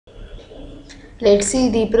Let's see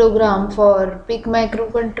the program for PIC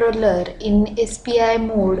microcontroller in SPI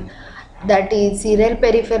mode, that is serial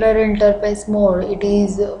peripheral interface mode. It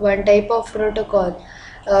is one type of protocol.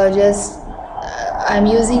 I'm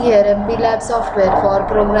using here MPLAB software for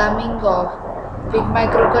programming of PIC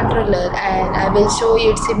microcontroller, and I will show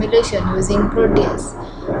its simulation using Proteus.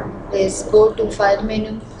 Let's go to file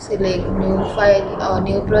menu, select new file or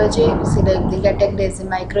new project, select the category as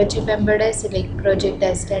microchip embedded, select project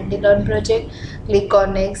as standalone project, click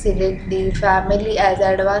on next, select the family as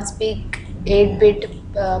advanced PIC 8-bit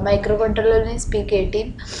microcontroller is PIC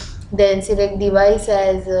 18, then select device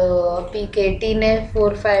as PIC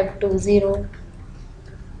 18F4520.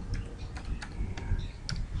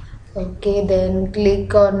 Okay, then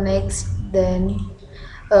click on next, then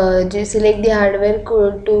just select the hardware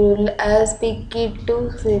code tool as pick it to,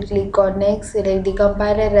 so click on next, select the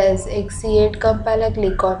compiler as XC8 compiler,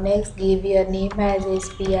 click on next, give your name as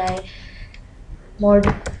SPI mod.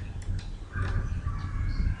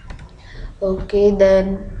 Okay,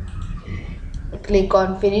 then click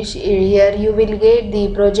on finish. Here you will get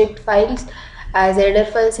the project files as header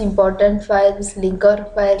files, important files, linker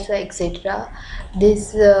files, etc.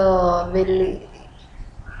 This will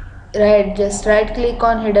just right click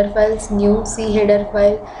on header files, new, see header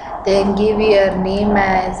file, then give your name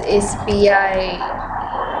as SPI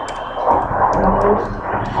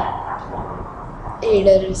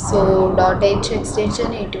header. So .h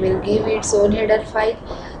extension, it will give its own header file.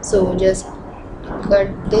 So just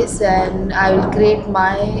cut this and I will create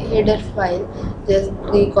my header file. Just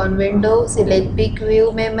click on window, select pick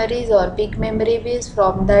view memories or pick memory views.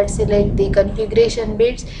 From that select the configuration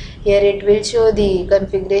bits. Here it will show the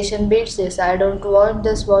configuration bits. Yes, I don't want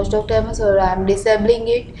this watchdog timer, so I am disabling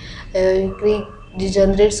it. Click the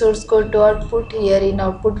generate source code to output. Here in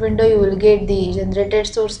output window you will get the generated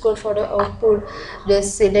source code for the output.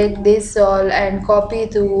 Just select this all and copy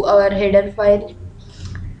to our header file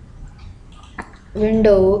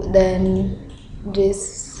window, then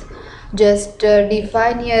just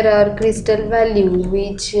define here our crystal value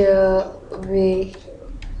which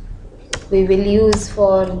we will use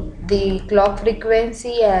for the clock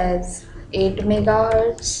frequency as 8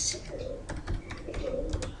 megahertz.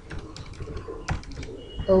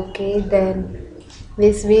 Okay, then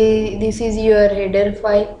this is your header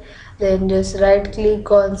file. Then just right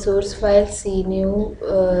click on source file, see new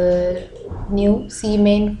see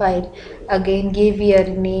main file. Again give your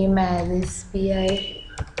name as SPI.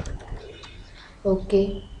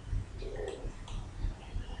 Okay,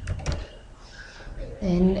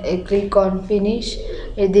 and click on finish.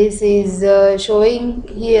 This is showing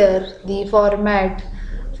here the format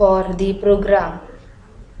for the program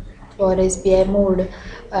for SPI mode.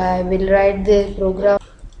 I will write the program.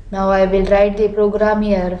 Now I will write the program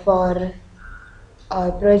here for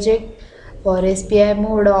our project for SPI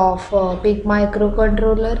mode of PIC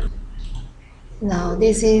microcontroller. Now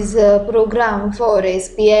this is a program for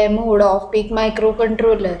SPI mode of PIC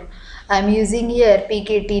microcontroller. I am using here PIC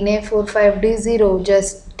 18A45D0.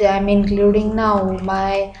 Just I am including now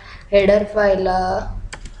my header file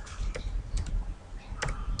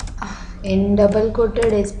in double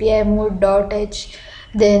quoted SPI mode.h.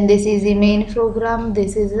 Then this is the main program,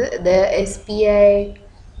 this is the SPI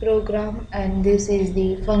program, and this is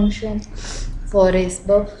the function for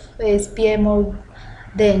SPI mode.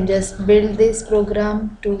 Then just build this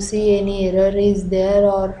program to see any error is there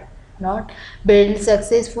or not. Build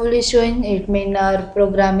successfully showing, it means our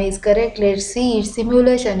program is correct. Let's see its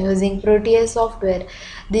simulation using Proteus software.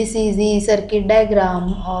 This is the circuit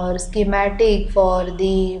diagram or schematic for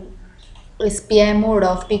the SPI mode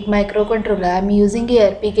of PIC microcontroller. I am using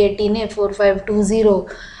here PIC 18A4520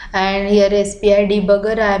 and here SPI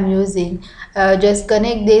debugger I am using. Just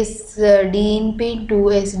connect this D in pin to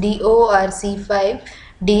SDO or C5,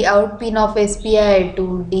 D out pin of SPI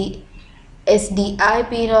to D SDI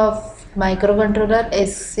pin of microcontroller,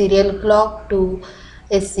 S serial clock to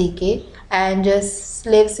SCK, and just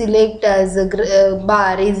select as a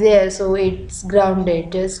bar is there, so it's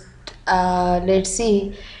grounded. Just let's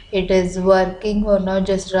see it is working or not.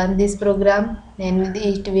 Just run this program and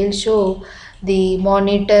it will show the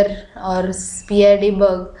monitor or SPI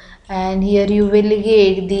debug, and here you will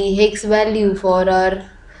get the hex value for our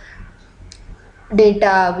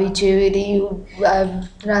data which you have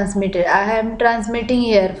transmitted. I am transmitting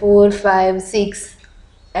here 4, 5, 6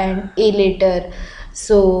 and a later,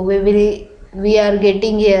 so we are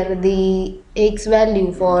getting here the x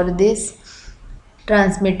value for this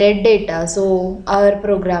transmitted data, so our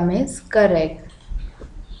program is correct.